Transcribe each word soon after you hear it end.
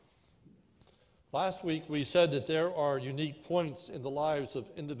Last week we said that there are unique points in the lives of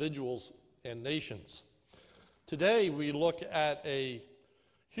individuals and nations. Today we look at a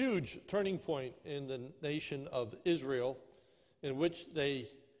huge turning point in the nation of Israel, in which they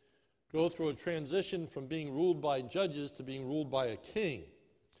go through a transition from being ruled by judges to being ruled by a king.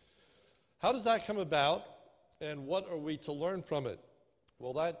 How does that come about, and what are we to learn from it?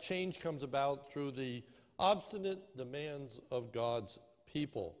 Well, that change comes about through the obstinate demands of God's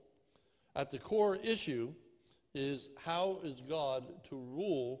people. At the core issue is, how is God to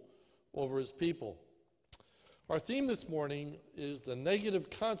rule over his people? Our theme this morning is the negative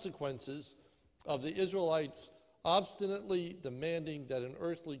consequences of the Israelites obstinately demanding that an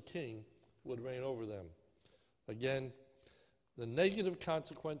earthly king would reign over them. Again, the negative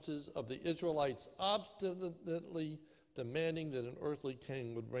consequences of the Israelites obstinately demanding that an earthly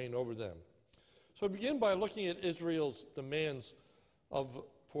king would reign over them. So we begin by looking at Israel's demands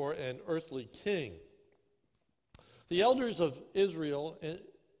for an earthly king. The elders of Israel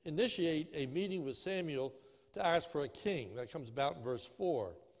initiate a meeting with Samuel to ask for a king. That comes about in verse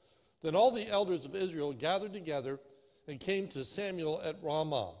 4. Then all the elders of Israel gathered together and came to Samuel at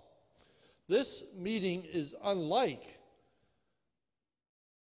Ramah. This meeting is unlike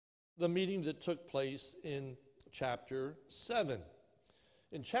the meeting that took place in chapter 7.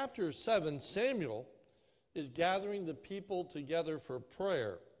 In chapter 7, Samuel is gathering the people together for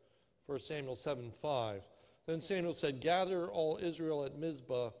prayer. 1 Samuel 7:5. Then Samuel said, "Gather all Israel at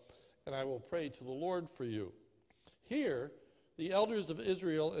Mizpah, and I will pray to the Lord for you." Here, the elders of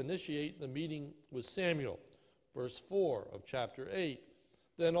Israel initiate the meeting with Samuel. Verse 4 of chapter 8.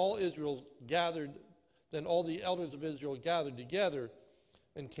 Then all the elders of Israel gathered together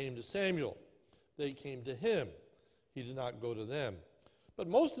and came to Samuel. They came to him. He did not go to them. But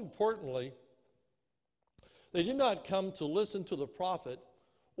most importantly, they did not come to listen to the prophet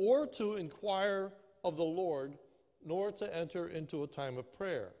or to inquire of the Lord, nor to enter into a time of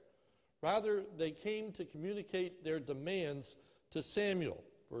prayer. Rather, they came to communicate their demands to Samuel,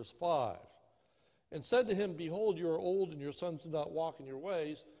 verse 5, and said to him, "Behold, you are old, and your sons do not walk in your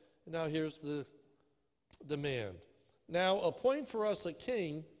ways." And now here's the demand. "Now appoint for us a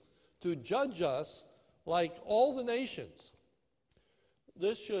king to judge us like all the nations."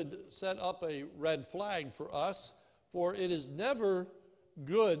 This should set up a red flag for us, for it is never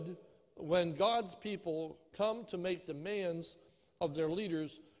good when God's people come to make demands of their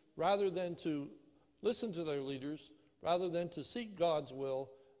leaders rather than to listen to their leaders, rather than to seek God's will,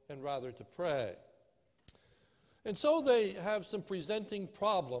 and rather to pray. And so they have some presenting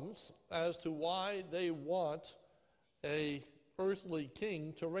problems as to why they want an earthly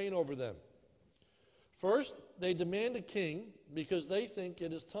king to reign over them. First, they demand a king because they think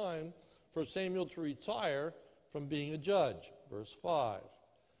it is time for Samuel to retire from being a judge, verse 5.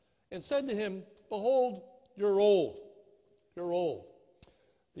 And said to him, "Behold, you're old. You're old."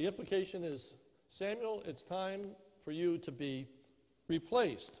 The implication is, Samuel, it's time for you to be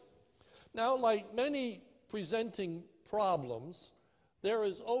replaced. Now, like many presenting problems, there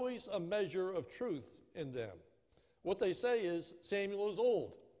is always a measure of truth in them. What they say is, Samuel is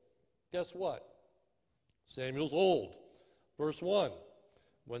old. Guess what? Samuel's old. Verse 1,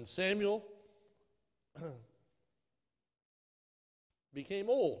 when Samuel became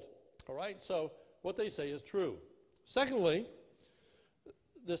old. All right, so what they say is true. Secondly,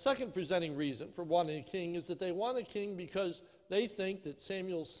 the second presenting reason for wanting a king is that they want a king because they think that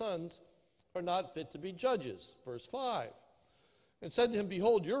Samuel's sons are not fit to be judges. Verse 5, and said to him,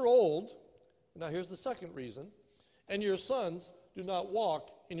 "Behold, you're old." Now here's the second reason. "And your sons do not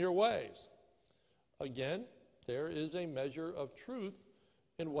walk in your ways." Again, there is a measure of truth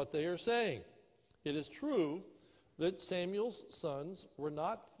in what they are saying. It is true that Samuel's sons were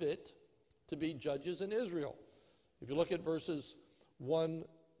not fit to be judges in Israel. If you look at verses 1,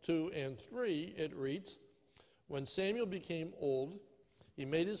 2, and 3, it reads, "When Samuel became old, he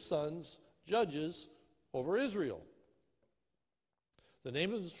made his sons judges over Israel. The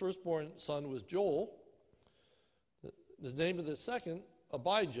name of his firstborn son was Joel. The name of the second,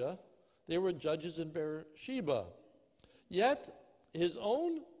 Abijah. They were judges in Beersheba. Yet his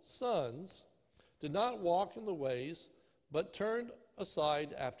own sons did not walk in the ways, but turned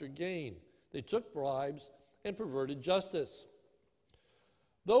aside after gain. They took bribes and perverted justice."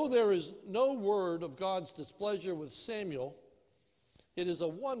 Though there is no word of God's displeasure with Samuel, it is a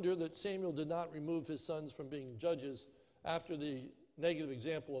wonder that Samuel did not remove his sons from being judges after the negative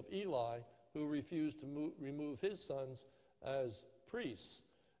example of Eli, who refused to remove his sons as priests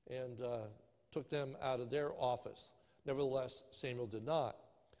and took them out of their office. Nevertheless, Samuel did not.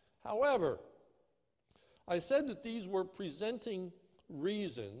 However, I said that these were presenting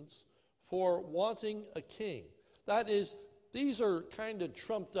reasons for wanting a king. That is, these are kind of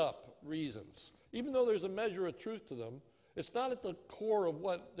trumped up reasons. Even though there's a measure of truth to them, it's not at the core of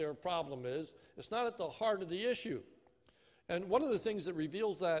what their problem is. It's not at the heart of the issue. And one of the things that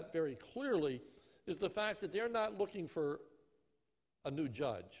reveals that very clearly is the fact that they're not looking for a new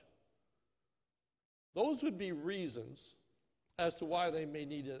judge. Those would be reasons as to why they may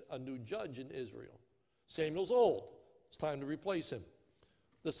need a new judge in Israel. Samuel's old. It's time to replace him.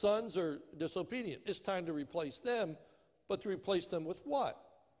 The sons are disobedient. It's time to replace them, but to replace them with what?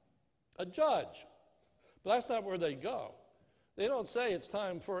 A judge. But that's not where they go. They don't say it's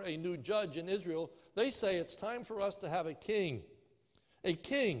time for a new judge in Israel. They say it's time for us to have a king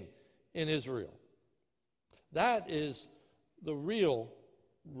in Israel. That is the real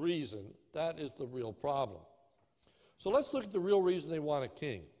reason. That is the real problem. So let's look at the real reason they want a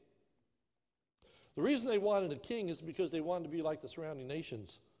king. The reason they wanted a king is because they wanted to be like the surrounding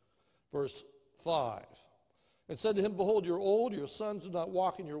nations. Verse 5. And said to him, behold, you're old, your sons do not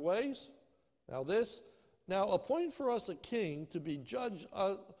walk in your ways. Now appoint for us a king to be judge,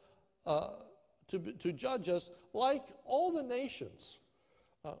 to judge us like all the nations.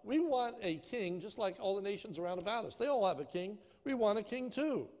 We want a king just like all the nations around about us. They all have a king. We want a king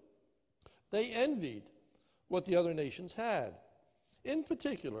too. They envied what the other nations had. In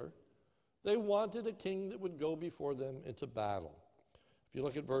particular, they wanted a king that would go before them into battle. If you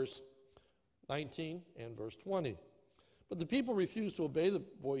look at verse 19 and verse 20. But the people refused to obey the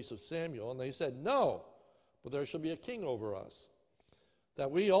voice of Samuel, and they said, no, but there shall be a king over us, that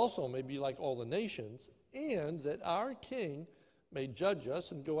we also may be like all the nations, and that our king may judge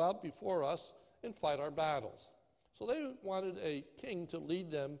us and go out before us and fight our battles. So they wanted a king to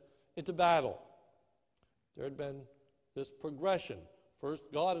lead them into battle. There had been this progression. First,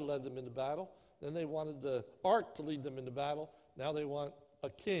 God had led them into battle. Then they wanted the ark to lead them into battle. Now they want a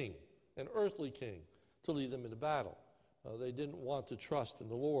king, an earthly king, to lead them into battle. They didn't want to trust in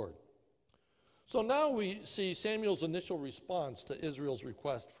the Lord. So now we see Samuel's initial response to Israel's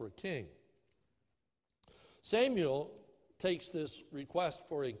request for a king. Samuel takes this request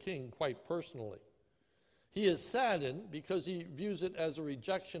for a king quite personally. He is saddened because he views it as a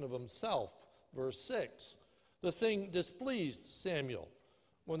rejection of himself. Verse 6. The thing displeased Samuel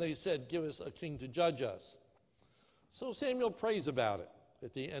when they said, give us a king to judge us. So Samuel prays about it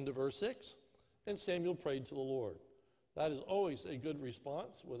at the end of verse 6, and Samuel prayed to the Lord. That is always a good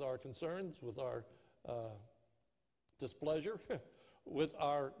response with our concerns, with our displeasure, with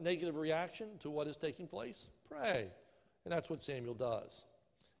our negative reaction to what is taking place. Pray. And that's what Samuel does,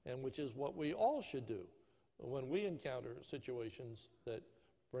 and which is what we all should do when we encounter situations that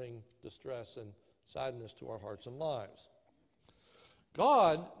bring distress and sadness to our hearts and lives.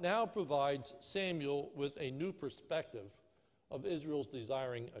 God now provides Samuel with a new perspective of Israel's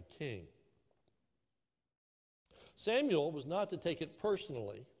desiring a king. Samuel was not to take it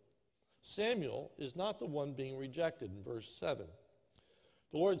personally. Samuel is not the one being rejected in verse 7.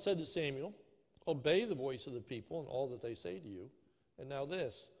 The Lord said to Samuel, obey the voice of the people and all that they say to you. And now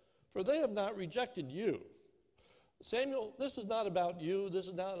this, for they have not rejected you. Samuel, this is not about you. This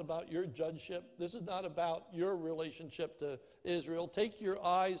is not about your judgeship. This is not about your relationship to Israel. Take your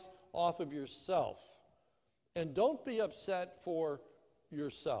eyes off of yourself. And don't be upset for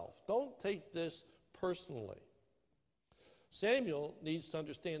yourself. Don't take this personally. Samuel needs to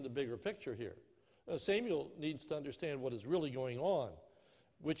understand the bigger picture here. Samuel needs to understand what is really going on,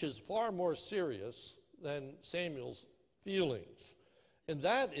 which is far more serious than Samuel's feelings. And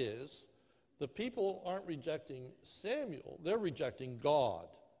that is, the people aren't rejecting Samuel, they're rejecting God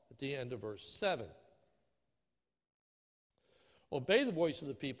at the end of verse 7. Obey the voice of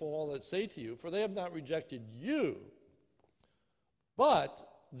the people, all that say to you, for they have not rejected you,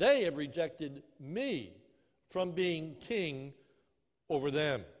 but they have rejected me from being king over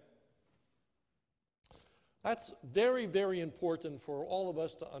them. That's very, very important for all of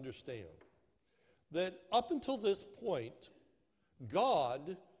us to understand. That up until this point,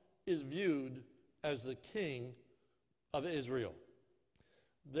 God is viewed as the king of Israel.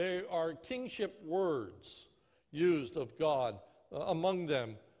 There are kingship words used of God among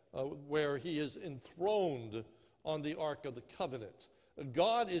them where he is enthroned on the Ark of the Covenant.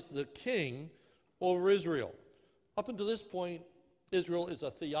 God is the king over Israel. Up until this point, Israel is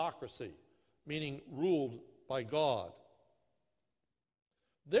a theocracy, meaning ruled by God.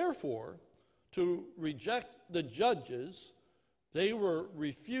 Therefore, to reject the judges, they were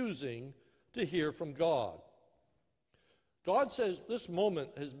refusing to hear from God. God says this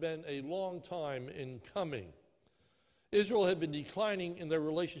moment has been a long time in coming. Israel had been declining in their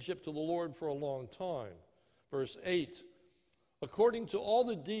relationship to the Lord for a long time. Verse 8, according to all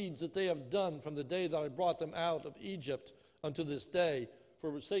the deeds that they have done from the day that I brought them out of Egypt unto this day,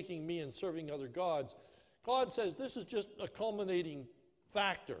 for forsaking me and serving other gods. God says this is just a culminating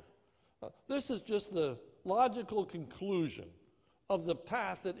factor. This is just the logical conclusion of the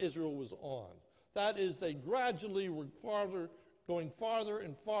path that Israel was on. That is, they gradually were going farther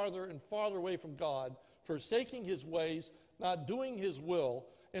and farther and farther away from God, forsaking his ways, not doing his will,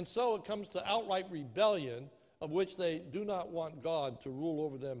 and so it comes to outright rebellion, of which they do not want God to rule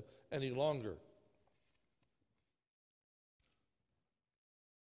over them any longer.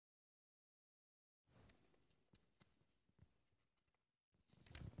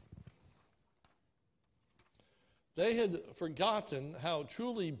 They had forgotten how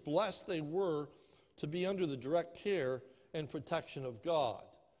truly blessed they were to be under the direct care and protection of God.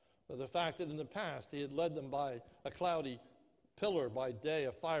 The fact that in the past he had led them by a cloudy pillar by day,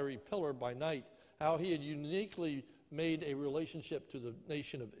 a fiery pillar by night, how he had uniquely made a relationship to the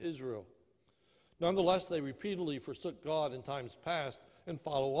nation of Israel. Nonetheless, they repeatedly forsook God in times past and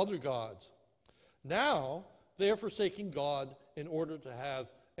follow other gods. Now, they are forsaking God in order to have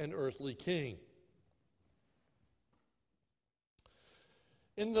an earthly king.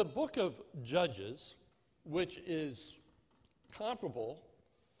 In the book of Judges, which is comparable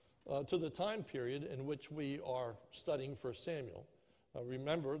to the time period in which we are studying 1 Samuel.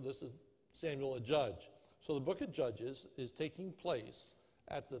 Remember, this is Samuel a judge. So the book of Judges is taking place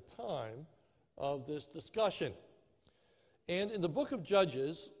at the time of this discussion. And in the book of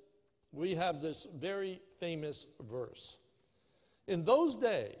Judges, we have this very famous verse. In those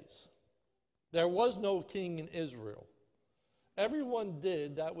days, there was no king in Israel. Everyone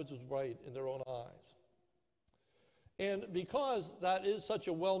did that which was right in their own eyes. And because that is such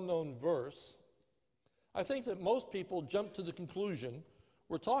a well-known verse, I think that most people jump to the conclusion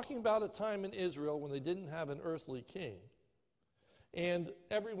we're talking about a time in Israel when they didn't have an earthly king. And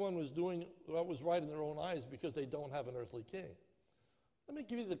everyone was doing what was right in their own eyes because they don't have an earthly king. Let me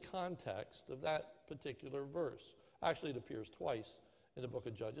give you the context of that particular verse. Actually, it appears twice in the book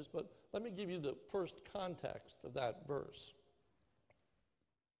of Judges, but let me give you the first context of that verse.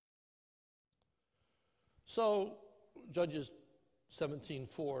 So, Judges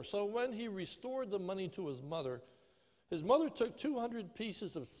 17:4. So when he restored the money to his mother took 200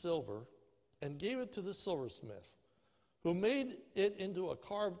 pieces of silver and gave it to the silversmith, who made it into a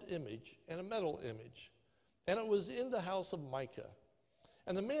carved image and a metal image. And it was in the house of Micah.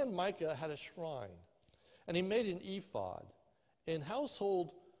 And the man Micah had a shrine, and he made an ephod and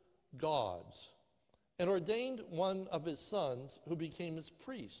household gods, and ordained one of his sons who became his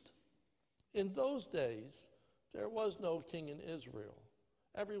priest. In those days, there was no king in Israel.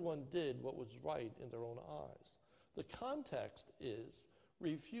 Everyone did what was right in their own eyes. The context is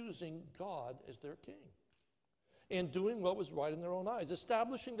refusing God as their king and doing what was right in their own eyes,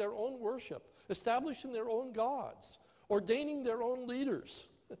 establishing their own worship, establishing their own gods, ordaining their own leaders,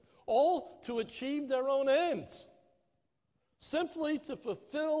 all to achieve their own ends, simply to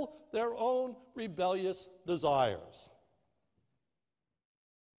fulfill their own rebellious desires.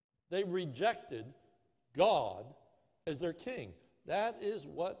 They rejected God as their king. That is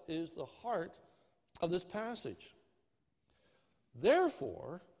what is the heart of this passage.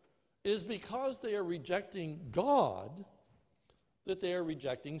 Therefore, it is because they are rejecting God that they are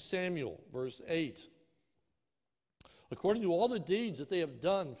rejecting Samuel. Verse 8. According to all the deeds that they have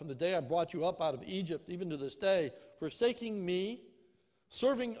done from the day I brought you up out of Egypt, even to this day, forsaking me,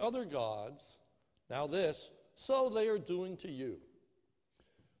 serving other gods, now this, so they are doing to you.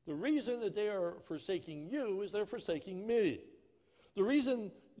 The reason that they are forsaking you is they're forsaking me. The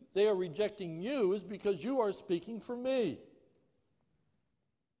reason they are rejecting you is because you are speaking for me.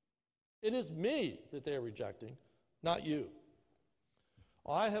 It is me that they are rejecting, not you.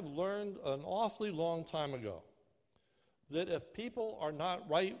 I have learned an awfully long time ago that if people are not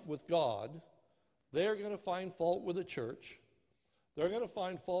right with God, they're going to find fault with the church, they're going to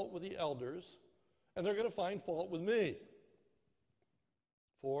find fault with the elders, and they're going to find fault with me.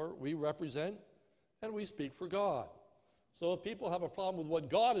 For we represent and we speak for God. So if people have a problem with what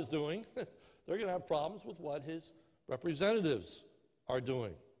God is doing, they're going to have problems with what his representatives are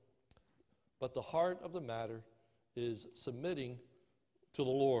doing. But the heart of the matter is submitting to the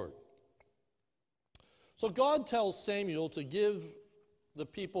Lord. So God tells Samuel to give the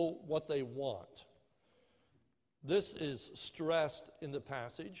people what they want. This is stressed in the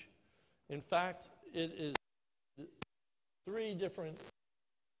passage. In fact, it is three different.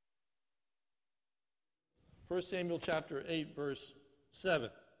 1 Samuel chapter 8, verse 7.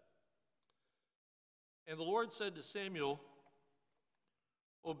 And the Lord said to Samuel,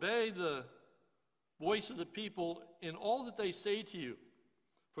 obey the voice of the people in all that they say to you.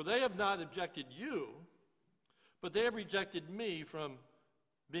 For they have not rejected you, but they have rejected me from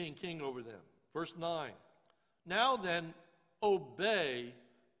being king over them. Verse 9. Now then, obey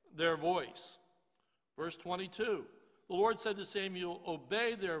their voice. Verse 22. The Lord said to Samuel,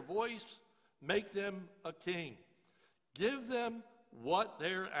 obey their voice, make them a king. Give them what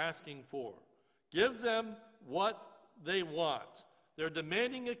they're asking for. Give them what they want. They're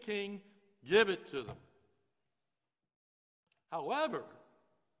demanding a king, give it to them. However,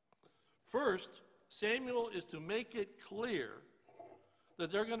 first, Samuel is to make it clear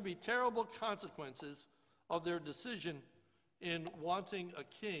that there are going to be terrible consequences of their decision in wanting a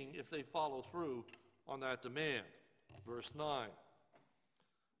king if they follow through on that demand. Verse 9.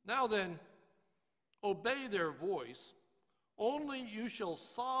 Now then, obey their voice, only you shall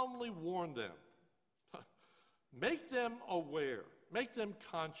solemnly warn them. Make them aware, make them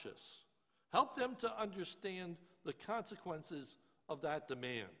conscious, help them to understand the consequences of that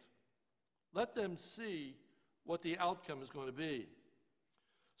demand. Let them see what the outcome is going to be.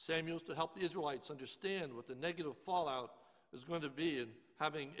 Samuel's to help the Israelites understand what the negative fallout is going to be in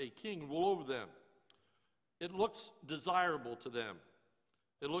having a king rule over them. It looks desirable to them.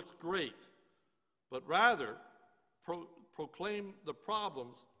 It looks great. But rather, proclaim the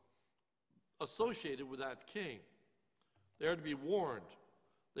problems associated with that king. They are to be warned.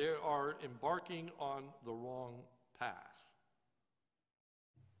 They are embarking on the wrong path.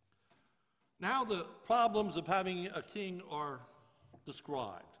 Now the problems of having a king are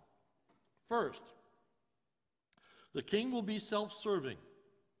described. First, the king will be self-serving.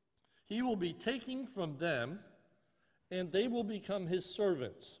 He will be taking from them, and they will become his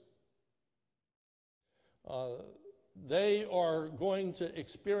servants. They are going to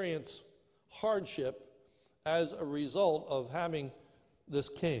experience hardship as a result of having this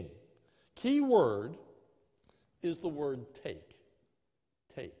king. Key word is the word take.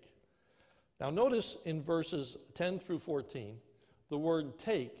 Take. Now notice in verses 10 through 14, the word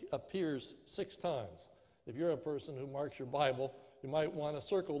take appears 6 times. If you're a person who marks your Bible, you might want to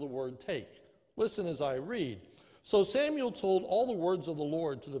circle the word take. Listen as I read. So Samuel told all the words of the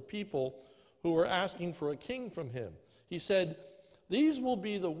Lord to the people who were asking for a king from him. He said, these will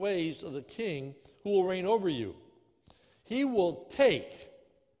be the ways of the king who will reign over you. He will take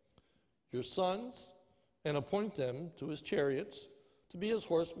your sons and appoint them to his chariots, to be his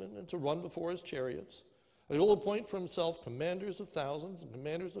horsemen, and to run before his chariots. And he will appoint for himself commanders of thousands and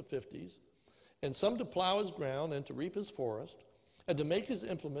commanders of 50s, and some to plow his ground and to reap his forest, and to make his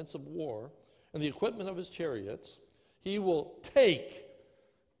implements of war and the equipment of his chariots. He will take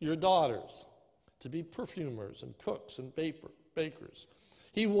your daughters to be perfumers and cooks and bakers.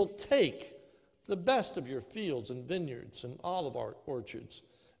 He will take the best of your fields and vineyards and olive orchards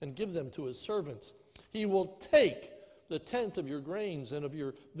and give them to his servants. He will take the tenth of your grains and of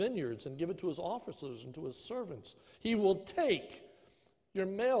your vineyards and give it to his officers and to his servants. He will take your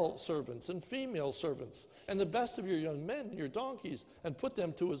male servants and female servants and the best of your young men and your donkeys and put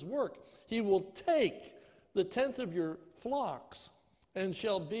them to his work. He will take the tenth of your flocks and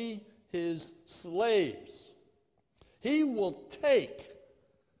shall be his slaves. He will take,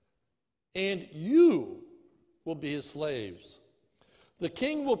 and you will be his slaves. The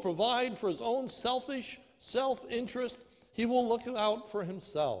king will provide for his own selfish self-interest. He will look out for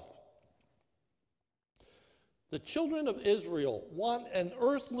himself. The children of Israel want an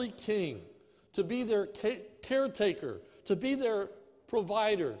earthly king to be their caretaker, to be their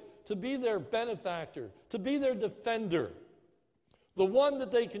provider, to be their benefactor, to be their defender, the one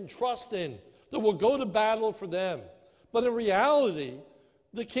that they can trust in, that will go to battle for them. But in reality,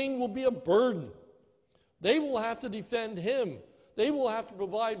 the king will be a burden. They will have to defend him. They will have to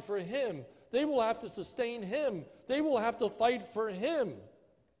provide for him. They will have to sustain him. They will have to fight for him.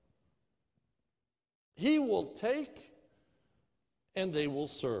 He will take and they will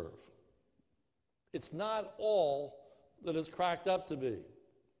serve. It's not all that it's cracked up to be.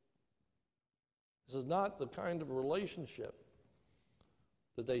 This is not the kind of relationship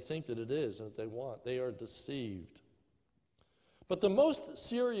that they think that it is and that they want. They are deceived. But the most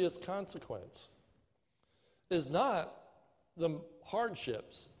serious consequence is not the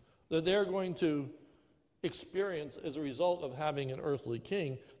hardships that they're going to experience as a result of having an earthly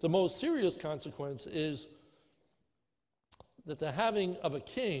king. The most serious consequence is that the having of a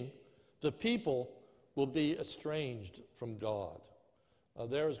king, the people will be estranged from God.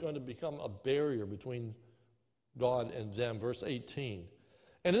 There is going to become a barrier between God and them. Verse 18.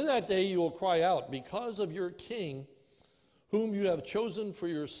 And in that day you will cry out because of your king, whom you have chosen for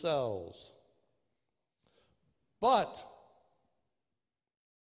yourselves. But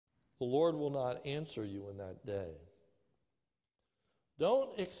the Lord will not answer you in that day.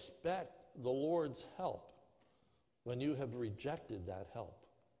 Don't expect the Lord's help when you have rejected that help.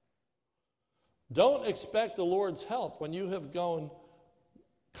 Don't expect the Lord's help when you have gone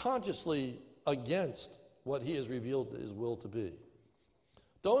consciously against what he has revealed his will to be.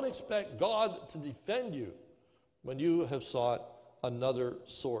 Don't expect God to defend you when you have sought another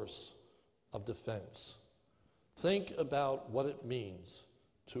source of defense. Think about what it means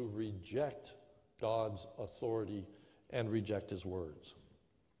to reject God's authority and reject his words.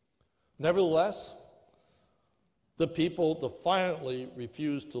 Nevertheless, the people defiantly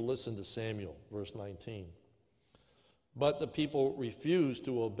refused to listen to Samuel, verse 19. But the people refused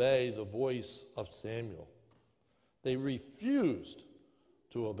to obey the voice of Samuel. They refused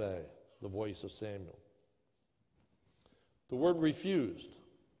to obey the voice of Samuel. The word refused.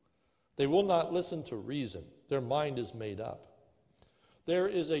 They will not listen to reason. Their mind is made up. There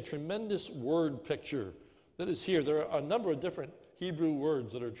is a tremendous word picture that is here. There are a number of different Hebrew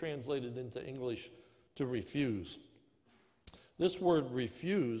words that are translated into English to refuse. This word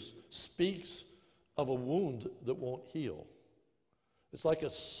refuse speaks of a wound that won't heal. It's like a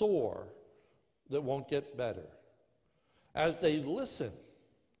sore that won't get better. As they listen,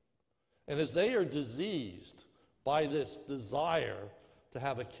 and as they are diseased by this desire to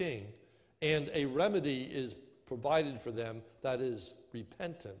have a king, and a remedy is provided for them, that is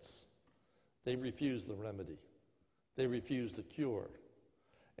repentance, they refuse the remedy. They refuse the cure.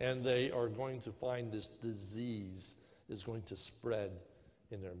 And they are going to find this disease is going to spread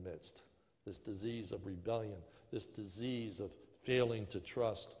in their midst. This disease of rebellion, this disease of failing to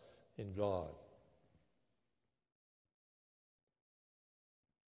trust in God.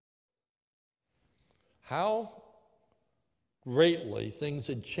 How greatly things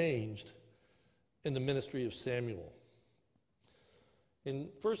had changed in the ministry of Samuel. In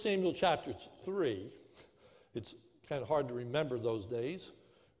 1 Samuel chapter 3, it's kind of hard to remember those days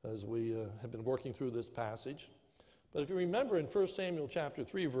as we have been working through this passage. But if you remember in 1 Samuel chapter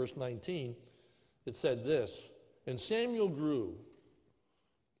 3, verse 19, it said this, "And Samuel grew,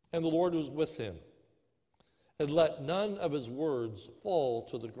 and the Lord was with him, and let none of his words fall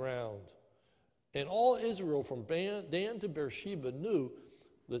to the ground. And all Israel from Dan to Beersheba knew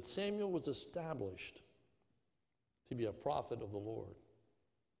that Samuel was established to be a prophet of the Lord."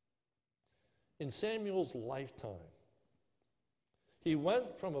 In Samuel's lifetime, he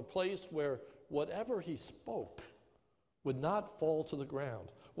went from a place where whatever he spoke would not fall to the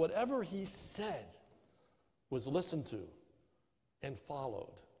ground. Whatever he said was listened to and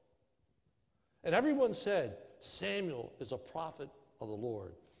followed. And everyone said, Samuel is a prophet of the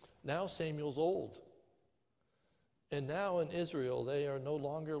Lord. Now Samuel's old. And now in Israel, they are no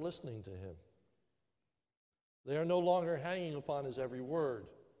longer listening to him. They are no longer hanging upon his every word.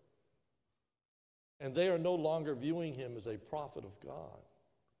 And they are no longer viewing him as a prophet of God,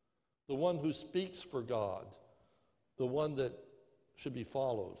 the one who speaks for God, the one that should be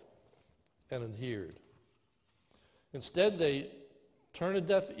followed and adhered. Instead, they turn a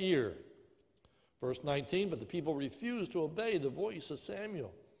deaf ear. Verse 19, but the people refused to obey the voice of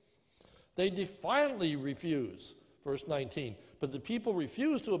Samuel. They defiantly refuse. Verse 19, but the people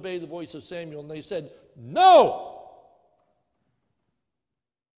refused to obey the voice of Samuel, and they said, no!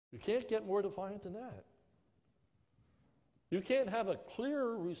 You can't get more defiant than that. You can't have a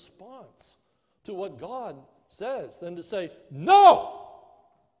clearer response to what God says than to say, no!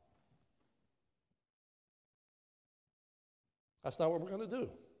 That's not what we're going to do.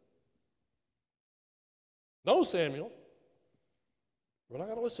 No, Samuel. We're not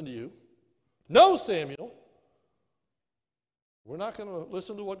going to listen to you. No, Samuel. We're not going to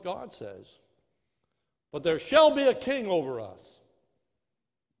listen to what God says. But there shall be a king over us.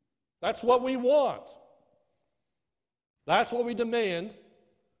 That's what we want. That's what we demand.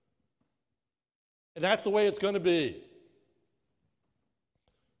 And that's the way it's going to be.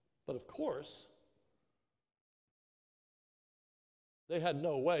 But of course, they had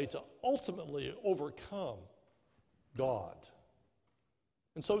no way to ultimately overcome God.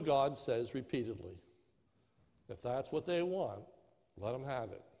 And so God says repeatedly, if that's what they want, let them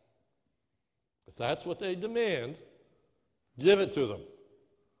have it. If that's what they demand, give it to them.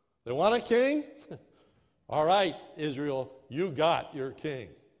 They want a king? All right, Israel, you got your king.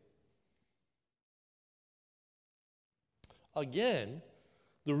 Again,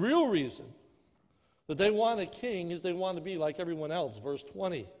 the real reason that they want a king is they want to be like everyone else. Verse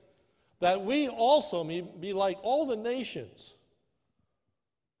 20, that we also may be like all the nations,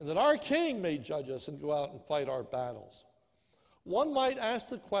 and that our king may judge us and go out and fight our battles. One might ask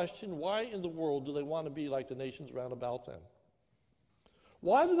the question, why in the world do they want to be like the nations round about them?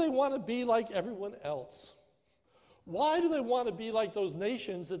 Why do they want to be like everyone else? Why do they want to be like those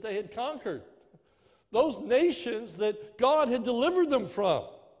nations that they had conquered? Those nations that God had delivered them from.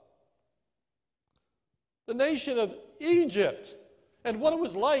 The nation of Egypt and what it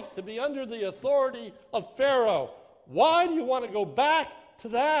was like to be under the authority of Pharaoh. Why do you want to go back to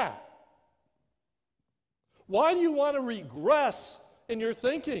that? Why do you want to regress in your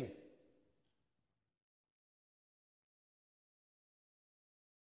thinking?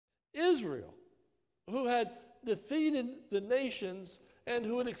 Israel, who had defeated the nations and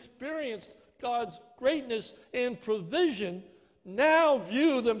who had experienced God's greatness and provision, now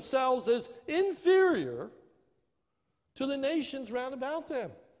view themselves as inferior to the nations round about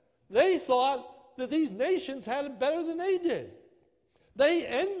them. They thought that these nations had it better than they did. They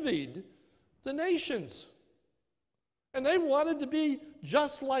envied the nations. And they wanted to be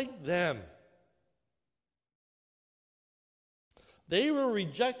just like them. They were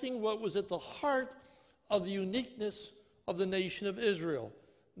rejecting what was at the heart of the uniqueness of the nation of Israel,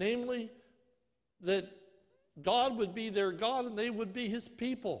 namely that God would be their God and they would be his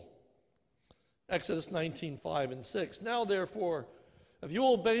people. Exodus 19:5 and 6. Now therefore, if you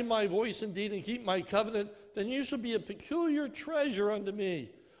obey my voice indeed and keep my covenant, then you shall be a peculiar treasure unto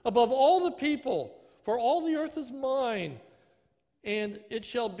me above all the people, for all the earth is mine, and it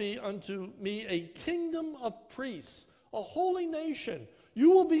shall be unto me a kingdom of priests, a holy nation. You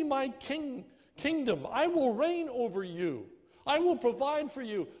will be my kingdom. I will reign over you. I will provide for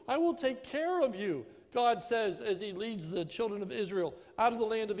you. I will take care of you, God says, as he leads the children of Israel out of the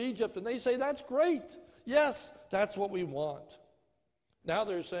land of Egypt. And they say, that's great. Yes, that's what we want. Now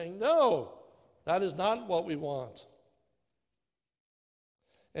they're saying, no, that is not what we want.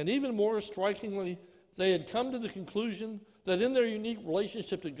 And even more strikingly, they had come to the conclusion that in their unique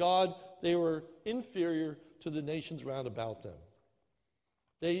relationship to God, they were inferior to the nations round about them.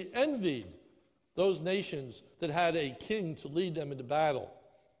 They envied those nations that had a king to lead them into battle.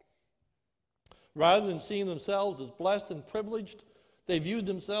 Rather than seeing themselves as blessed and privileged, they viewed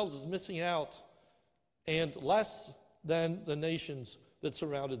themselves as missing out and less than the nations that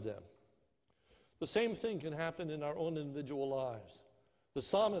surrounded them. The same thing can happen in our own individual lives. The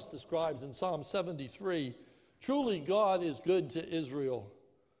psalmist describes in Psalm 73, truly God is good to Israel,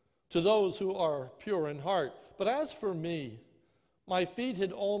 to those who are pure in heart. But as for me, my feet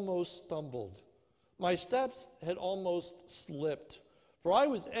had almost stumbled. My steps had almost slipped. For I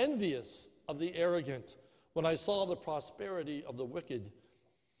was envious of the arrogant when I saw the prosperity of the wicked.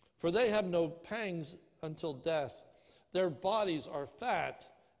 For they have no pangs until death. Their bodies are fat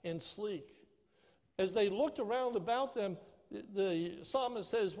and sleek. As they looked around about them, the psalmist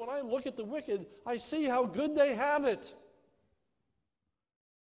says, when I look at the wicked, I see how good they have it.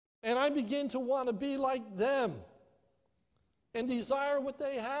 And I begin to want to be like them and desire what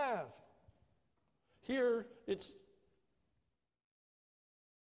they have. Here, it's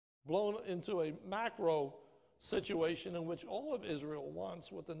blown into a macro situation in which all of Israel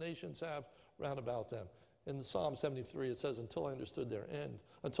wants what the nations have round about them. In Psalm 73, it says, until I understood their end,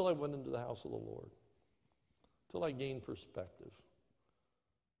 until I went into the house of the Lord, until I gained perspective.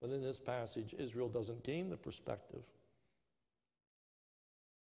 But in this passage, Israel doesn't gain the perspective.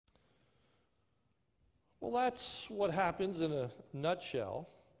 Well, that's what happens in a nutshell.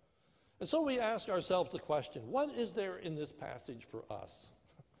 And so we ask ourselves the question, what is there in this passage for us?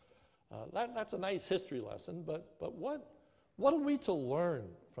 That's a nice history lesson, but what are we to learn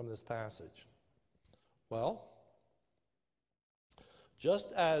from this passage? Well,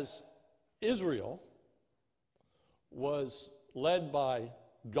 just as Israel was led by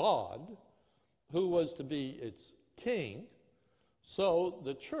God, who was to be its king, so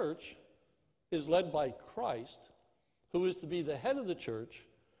the church is led by Christ, who is to be the head of the church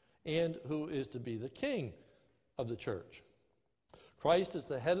and who is to be the king of the church. Christ is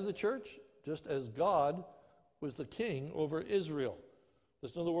the head of the church, just as God was the king over Israel.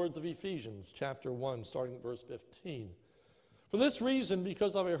 Listen to the words of Ephesians chapter 1, starting at verse 15. For this reason,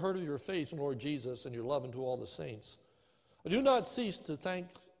 because I have heard of your faith in Lord Jesus and your love unto all the saints, I do not cease to thank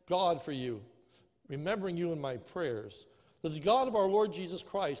God for you, remembering you in my prayers, that the God of our Lord Jesus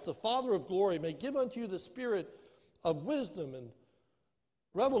Christ, the Father of glory, may give unto you the spirit of wisdom and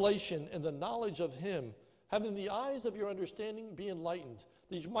revelation and the knowledge of him, having the eyes of your understanding be enlightened,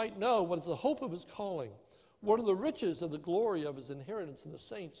 that you might know what is the hope of his calling, what are the riches of the glory of his inheritance in the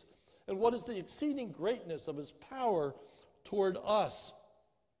saints, and what is the exceeding greatness of his power toward us.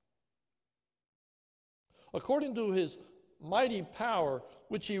 According to his mighty power,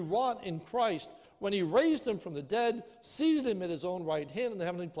 which he wrought in Christ, when he raised him from the dead, seated him at his own right hand in the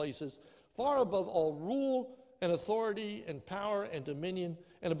heavenly places, far above all rule and authority and power and dominion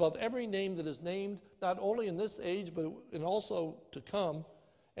and above every name that is named, not only in this age but and also to come.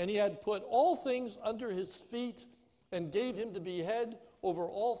 And he had put all things under his feet and gave him to be head over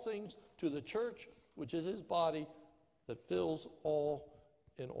all things to the church, which is his body, that fills all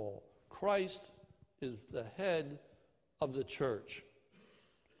in all. Christ is the head of the church.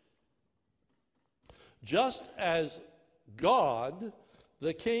 Just as God,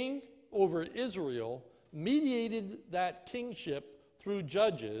 the king over Israel, mediated that kingship through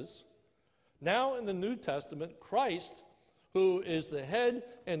judges, now in the New Testament, Christ, who is the head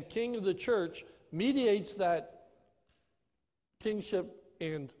and king of the church, mediates that kingship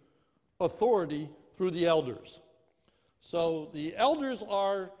and authority through the elders. So the elders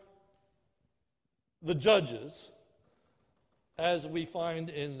are the judges, as we find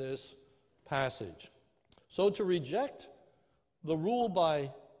in this passage. So to reject the rule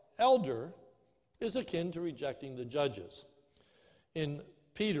by elder is akin to rejecting the judges. In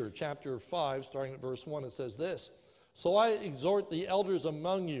Peter chapter 5, starting at verse 1, it says this, "So I exhort the elders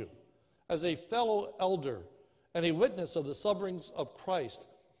among you, as a fellow elder and a witness of the sufferings of Christ,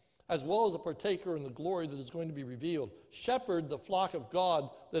 as well as a partaker in the glory that is going to be revealed. Shepherd the flock of God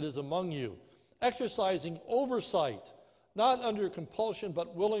that is among you, exercising oversight, not under compulsion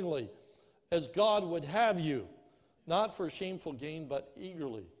but willingly, as God would have you, not for shameful gain but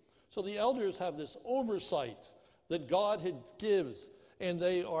eagerly." So the elders have this oversight that God gives, and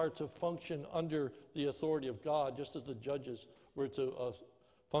they are to function under the authority of God, just as the judges were to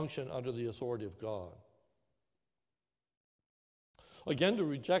function under the authority of God. Again, to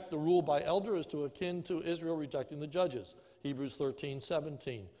reject the rule by elder is to akin to Israel rejecting the judges. Hebrews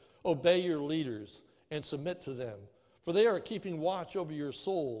 13:17. "Obey your leaders and submit to them, for they are keeping watch over your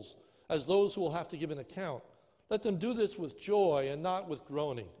souls as those who will have to give an account. Let them do this with joy and not with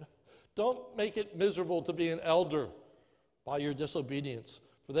groaning." Don't make it miserable to be an elder by your disobedience,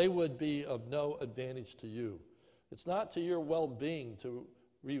 for they would be of no advantage to you. It's not to your well-being to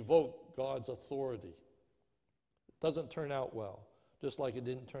revoke God's authority. It doesn't turn out well, just like it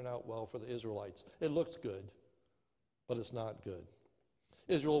didn't turn out well for the Israelites. It looks good, but it's not good.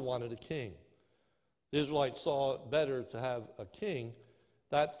 Israel wanted a king. The Israelites saw it better to have a king,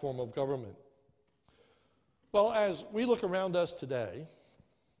 that form of government. Well, as we look around us today,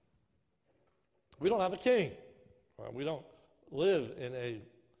 we don't have a king. We don't live in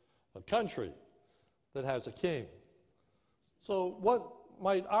a country that has a king. So what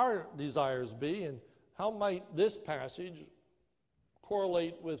might our desires be, and how might this passage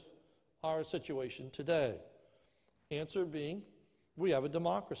correlate with our situation today? Answer being, we have a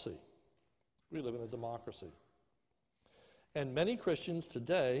democracy. We live in a democracy. And many Christians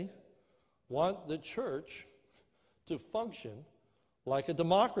today want the church to function like a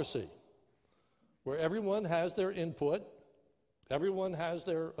democracy, where everyone has their input, everyone has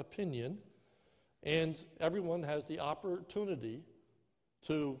their opinion, and everyone has the opportunity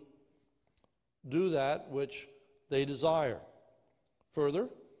to do that which they desire. Further,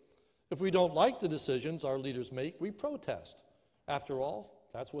 if we don't like the decisions our leaders make, we protest. After all,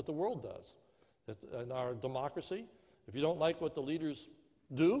 that's what the world does. In our democracy, if you don't like what the leaders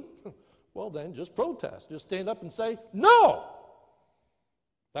do, well then just protest. Just stand up and say, "No!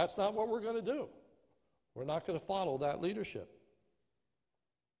 That's not what we're going to do. We're not going to follow that leadership."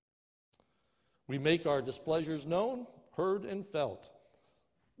 We make our displeasures known, heard, and felt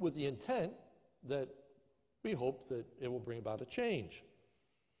with the intent that we hope that it will bring about a change.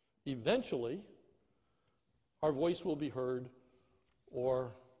 Eventually, our voice will be heard,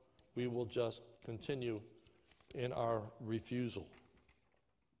 or we will just continue in our refusal.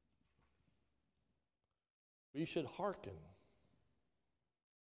 We should hearken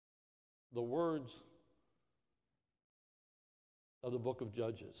the words of the book of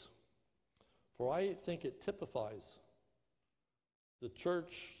Judges, for I think it typifies the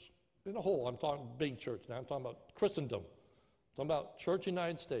church in a whole. I'm talking big church now. I'm talking about Christendom. I'm talking about Church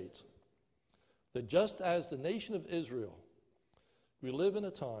United States. That just as the nation of Israel, we live in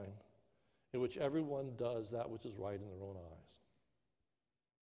a time in which everyone does that which is right in their own eyes.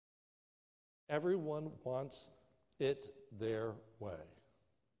 Everyone wants it their way.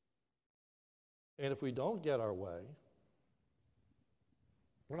 And if we don't get our way,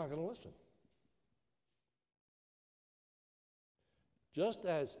 we're not going to listen. Just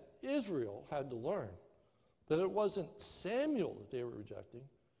as Israel had to learn that it wasn't Samuel that they were rejecting,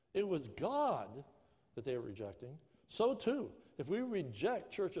 it was God that they were rejecting, so too, if we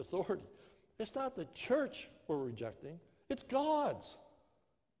reject church authority, it's not the church we're rejecting, it's God's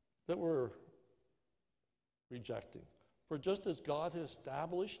that we're rejecting. For just as God has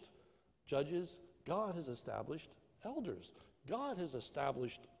established judges God has established elders. God has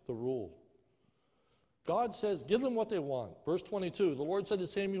established the rule. God says, give them what they want. Verse 22, the Lord said to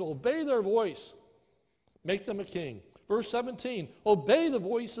Samuel, obey their voice. Make them a king. Verse 17, obey the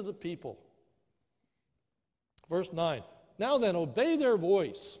voice of the people. Verse 9, now then, obey their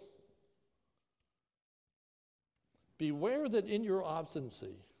voice. Beware that in your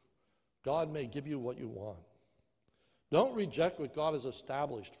obstinacy, God may give you what you want. Don't reject what God has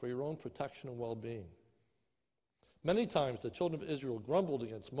established for your own protection and well-being. Many times the children of Israel grumbled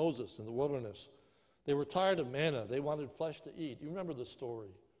against Moses in the wilderness. They were tired of manna. They wanted flesh to eat. You remember the story.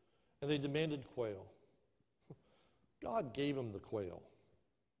 And they demanded quail. God gave them the quail.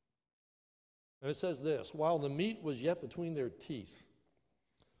 And it says this, while the meat was yet between their teeth,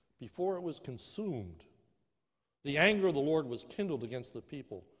 before it was consumed, the anger of the Lord was kindled against the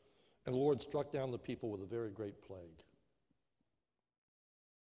people, and the Lord struck down the people with a very great plague.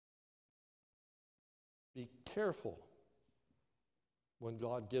 Be careful when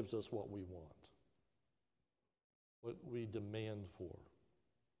God gives us what we want, what we demand for.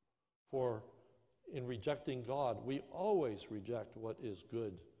 For in rejecting God, we always reject what is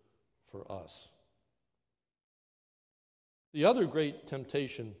good for us. The other great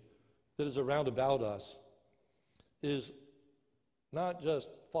temptation that is around about us is not just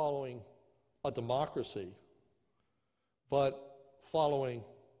following a democracy, but following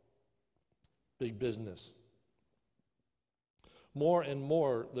big business. More and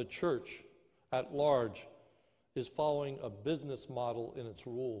more, the church at large is following a business model in its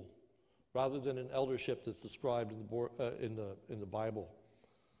rule, rather than an eldership that's described in the Bible.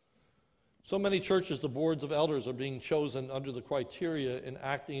 So many churches, the boards of elders are being chosen under the criteria and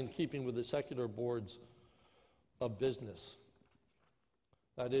acting in keeping with the secular boards of business.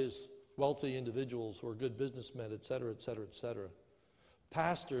 That is, wealthy individuals who are good businessmen, et cetera, et cetera, et cetera.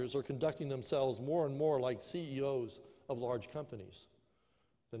 Pastors are conducting themselves more and more like CEOs of large companies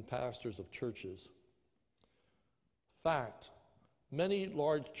than pastors of churches. Fact, many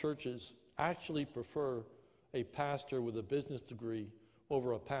large churches actually prefer a pastor with a business degree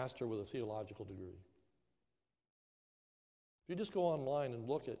over a pastor with a theological degree. If you just go online and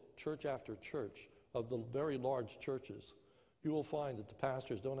look at church after church of the very large churches, you will find that the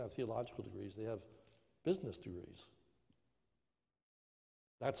pastors don't have theological degrees, they have business degrees.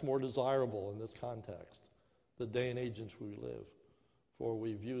 That's more desirable in this context, the day and age in which we live, for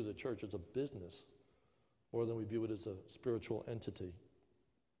we view the church as a business more than we view it as a spiritual entity.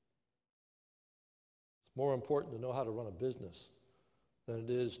 It's more important to know how to run a business than it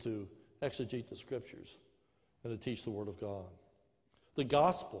is to exegete the scriptures and to teach the Word of God. The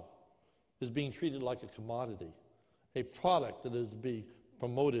gospel is being treated like a commodity, a product that is to be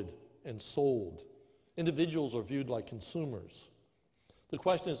promoted and sold. Individuals are viewed like consumers. The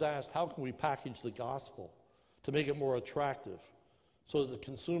question is asked, how can we package the gospel to make it more attractive so that the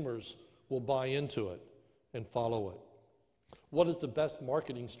consumers will buy into it and follow it? What is the best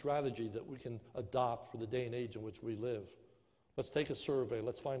marketing strategy that we can adopt for the day and age in which we live? Let's take a survey.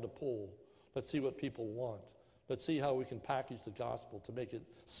 Let's find a poll. Let's see what people want. Let's see how we can package the gospel to make it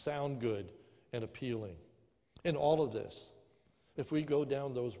sound good and appealing. In all of this, if we go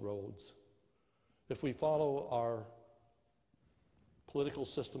down those roads, if we follow our political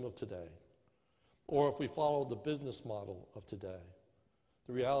system of today, or if we follow the business model of today,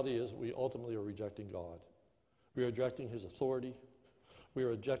 the reality is we ultimately are rejecting God. We are rejecting His authority. We are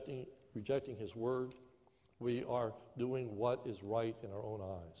rejecting His word. We are doing what is right in our own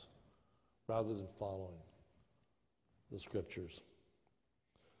eyes rather than following the scriptures.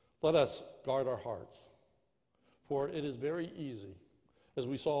 Let us guard our hearts, for it is very easy, as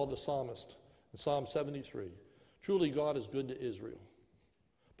we saw the psalmist in Psalm 73, truly God is good to Israel.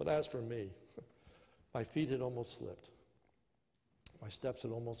 But as for me, my feet had almost slipped. My steps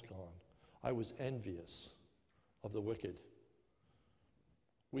had almost gone. I was envious of the wicked.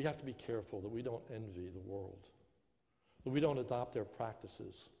 We have to be careful that we don't envy the world, that we don't adopt their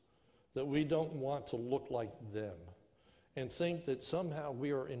practices, that we don't want to look like them and think that somehow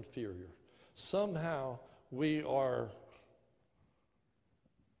we are inferior. Somehow we are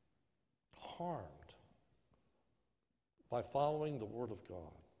harmed by following the Word of God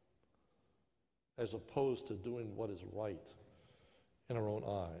as opposed to doing what is right in our own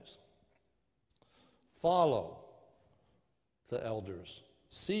eyes. Follow the elders.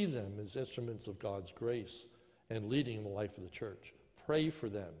 See them as instruments of God's grace and leading in the life of the church. Pray for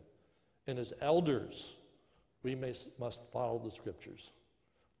them. And as elders, we must follow the scriptures.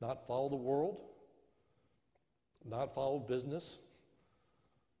 Not follow the world, not follow business,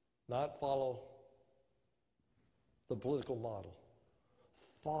 not follow the political model.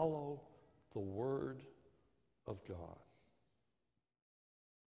 Follow the Word of God.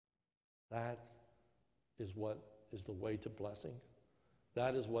 That is what is the way to blessing.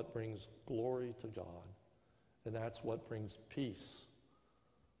 That is what brings glory to God. And that's what brings peace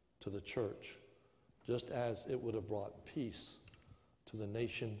to the church, just as it would have brought peace to the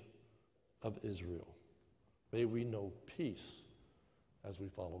nation of Israel. May we know peace as we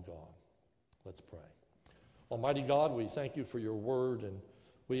follow God. Let's pray. Almighty God, we thank you for your word, and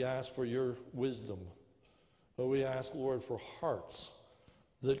we ask for your wisdom. But we ask, Lord, for hearts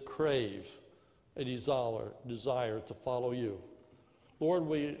that crave a desire to follow you. Lord,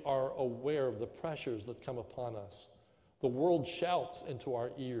 we are aware of the pressures that come upon us. The world shouts into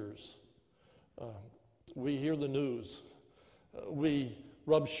our ears. We hear the news. We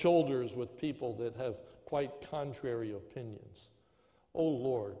rub shoulders with people that have quite contrary opinions. Oh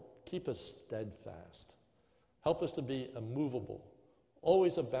Lord, keep us steadfast. Help us to be immovable,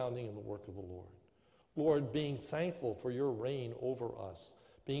 always abounding in the work of the Lord. Lord, being thankful for your reign over us,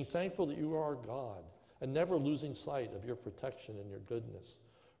 being thankful that you are our God, and never losing sight of your protection and your goodness.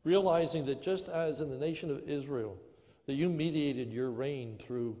 Realizing that just as in the nation of Israel, that you mediated your reign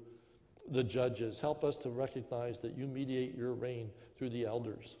through the judges, help us to recognize that you mediate your reign through the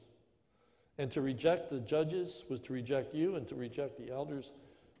elders. And to reject the judges was to reject you, and to reject the elders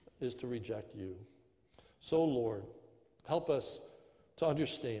is to reject you. So, Lord, help us to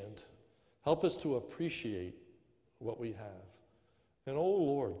understand. Help us to appreciate what we have. And, oh,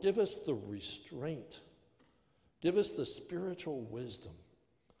 Lord, give us the restraint. Give us the spiritual wisdom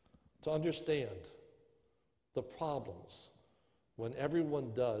to understand the problems when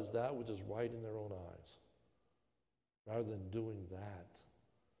everyone does that which is right in their own eyes, rather than doing that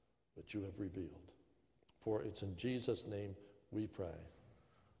which you have revealed. For it's in Jesus' name we pray.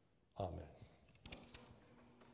 Amen.